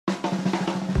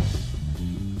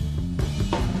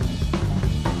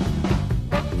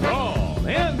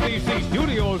TV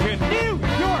studios in New York,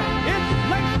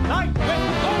 it's Late Night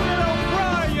with Conan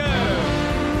O'Brien.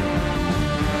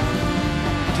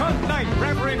 Tonight,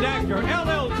 Reverend actor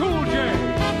LL Cool J.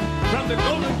 From the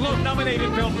Golden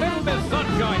Globe-nominated film Little Miss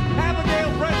Sunshine,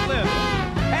 Abigail Breslin.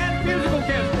 And musical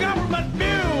guest, Government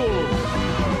Mule.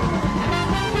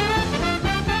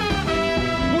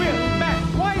 With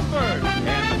Max Weinberg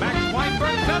and the Max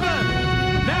Weinberg 7.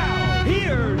 Now,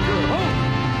 here's your host,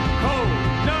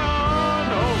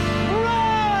 Conan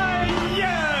O'Brien!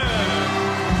 Yeah!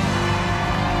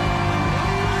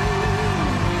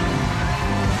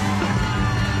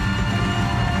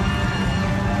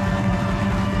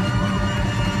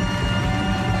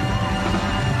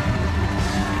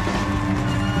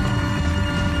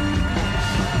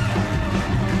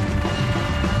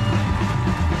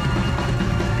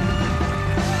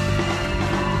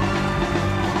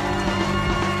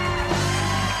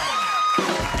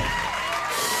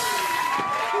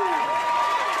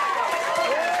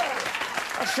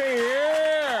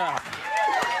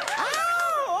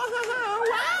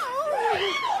 Oh, wow!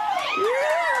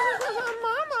 Yeah,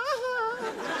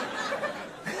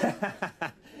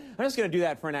 Mama! I'm just going to do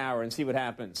that for an hour and see what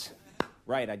happens.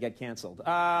 Right, I get canceled.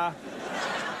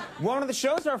 One of the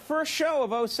shows, our first show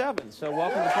of '07, so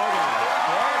welcome to the program.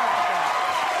 Yeah.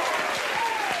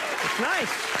 It's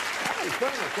nice.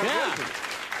 Yeah.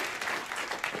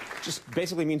 Just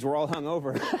basically means we're all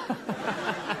hungover.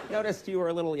 Noticed you were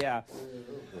a little, yeah.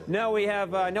 No, we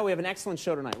have an excellent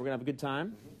show tonight. We're gonna have a good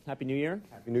time. Happy New Year.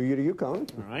 Happy New Year to you, Conan.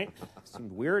 All right.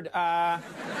 Seemed weird.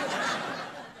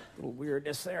 Little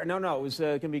weirdness there. No, it was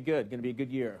gonna be good. Gonna be a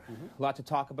good year. A lot to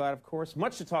talk about, of course.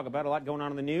 Much to talk about. A lot going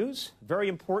on in the news. Very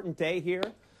important day here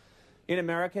in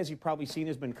America. As you've probably seen,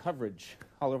 there's been coverage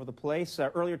all over the place.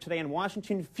 Earlier today in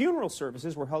Washington, funeral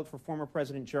services were held for former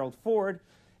President Gerald Ford,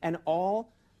 and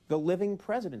all the living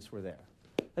presidents were there.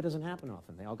 That doesn't happen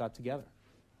often. They all got together.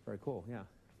 Very cool, yeah.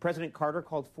 President Carter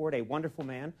called Ford a wonderful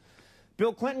man.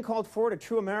 Bill Clinton called Ford a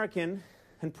true American.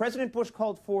 And President Bush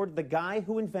called Ford the guy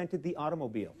who invented the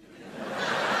automobile.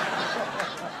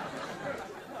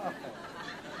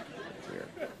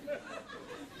 Weird.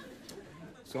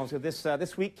 So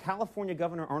this week, California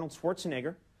Governor Arnold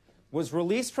Schwarzenegger was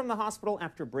released from the hospital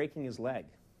after breaking his leg.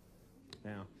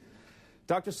 Now,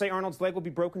 doctors say Arnold's leg will be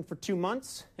broken for 2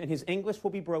 months, and his English will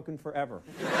be broken forever.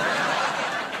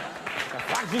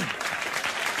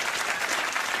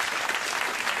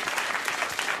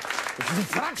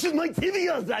 Fraction my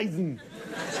tibia, Eisen.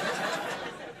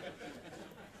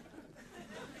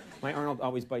 My Arnold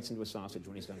always bites into a sausage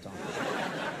when he's done talking.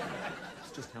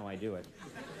 It's just how I do it.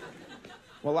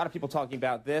 Well, a lot of people talking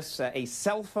about this. A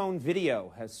cell phone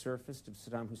video has surfaced of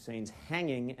Saddam Hussein's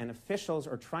hanging, and officials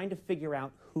are trying to figure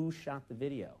out who shot the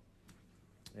video.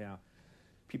 Yeah.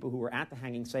 People who were at the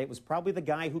hanging say it was probably the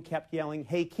guy who kept yelling,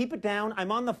 "Hey, keep it down,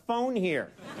 I'm on the phone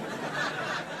here."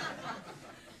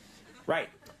 Right.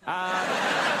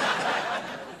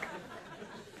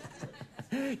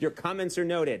 Your comments are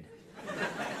noted.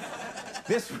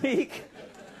 This week,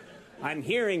 I'm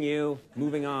hearing you.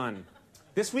 Moving on.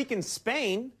 This week in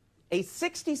Spain, a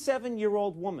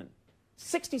 67-year-old woman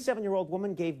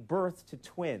gave birth to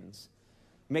twins,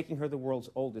 making her the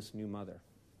world's oldest new mother.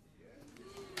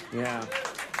 Yeah.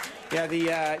 Yeah,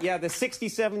 the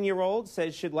 67-year-old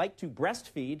says she'd like to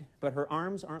breastfeed, but her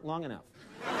arms aren't long enough.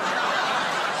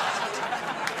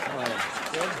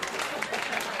 Good.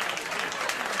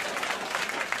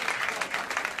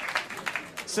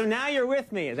 So now you're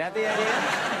with me. Is that the idea?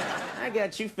 I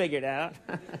got you figured out.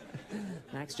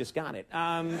 Max just got it.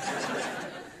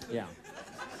 Yeah.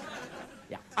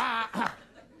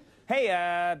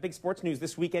 Hey, big sports news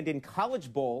this weekend in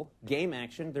College Bowl game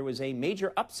action. There was a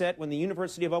major upset when the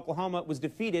University of Oklahoma was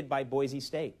defeated by Boise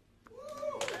State.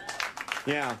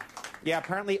 Yeah,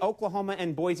 apparently Oklahoma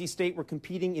and Boise State were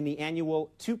competing in the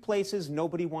annual Two Places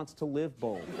Nobody Wants to Live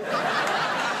Bowl.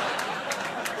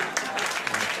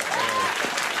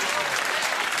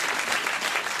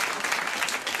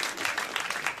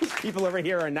 People over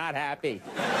here are not happy.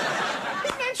 He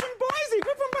mentioned Boise.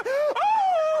 Good for my... Oh!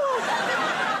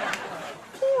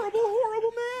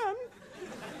 Horrible man.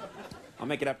 I'll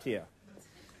make it up to you.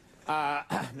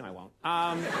 No, I won't.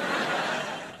 I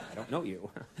don't know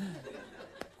you.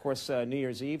 Of course, New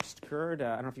Year's Eve just occurred.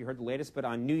 I don't know if you heard the latest, but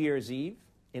on New Year's Eve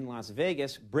in Las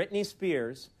Vegas, Britney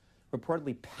Spears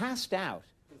reportedly passed out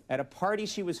at a party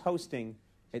she was hosting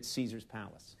at Caesar's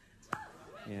Palace.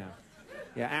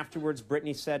 Yeah, afterwards,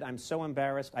 Britney said, "I'm so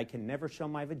embarrassed, I can never show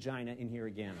my vagina in here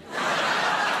again."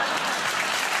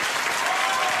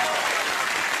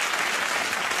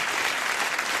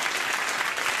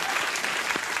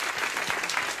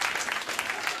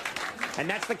 And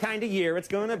that's the kind of year it's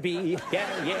gonna be.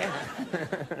 Yeah, yeah.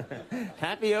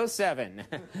 Happy 07.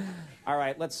 All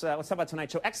right, let's talk about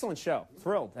tonight's show. Excellent show.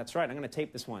 Thrilled. That's right. I'm gonna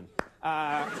tape this one.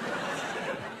 I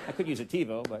could use a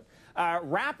TiVo, but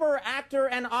rapper, actor,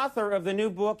 and author of the new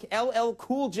book LL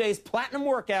Cool J's Platinum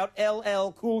Workout,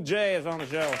 LL Cool J, is on the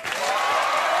show.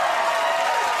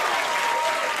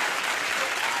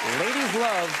 Ladies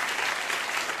love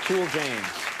Cool James.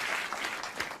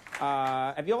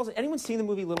 Have you all, anyone seen the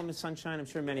movie Little Miss Sunshine? I'm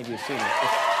sure many of you have seen it.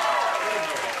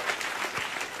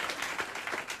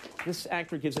 This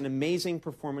actor gives an amazing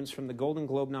performance from the Golden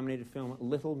Globe-nominated film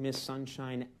Little Miss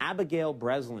Sunshine. Abigail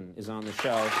Breslin is on the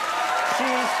show. She's 10?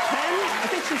 I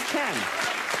think she's 10.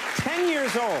 10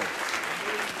 years old.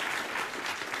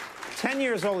 10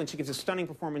 years old, and she gives a stunning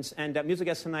performance. And music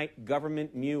guest tonight,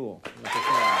 Government Mule.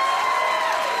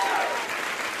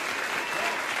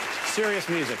 Serious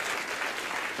music.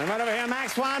 And right over here,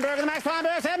 Max Weinberg, the Max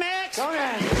Weinberg. Say, Max! Go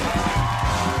ahead.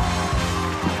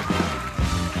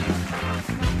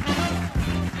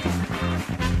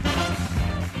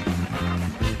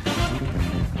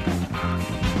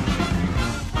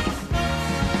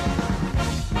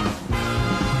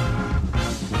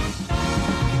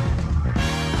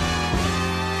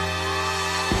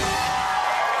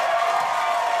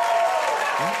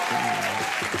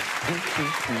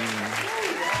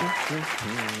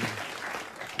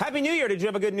 Happy New Year. Did you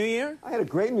have a good New Year? I had a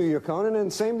great New Year, Conan,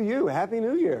 and same to you. Happy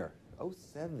New Year.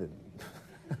 07.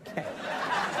 Okay.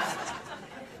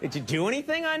 Did you do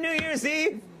anything on New Year's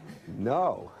Eve?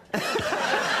 No. All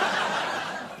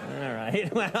right.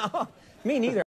 Well, me neither.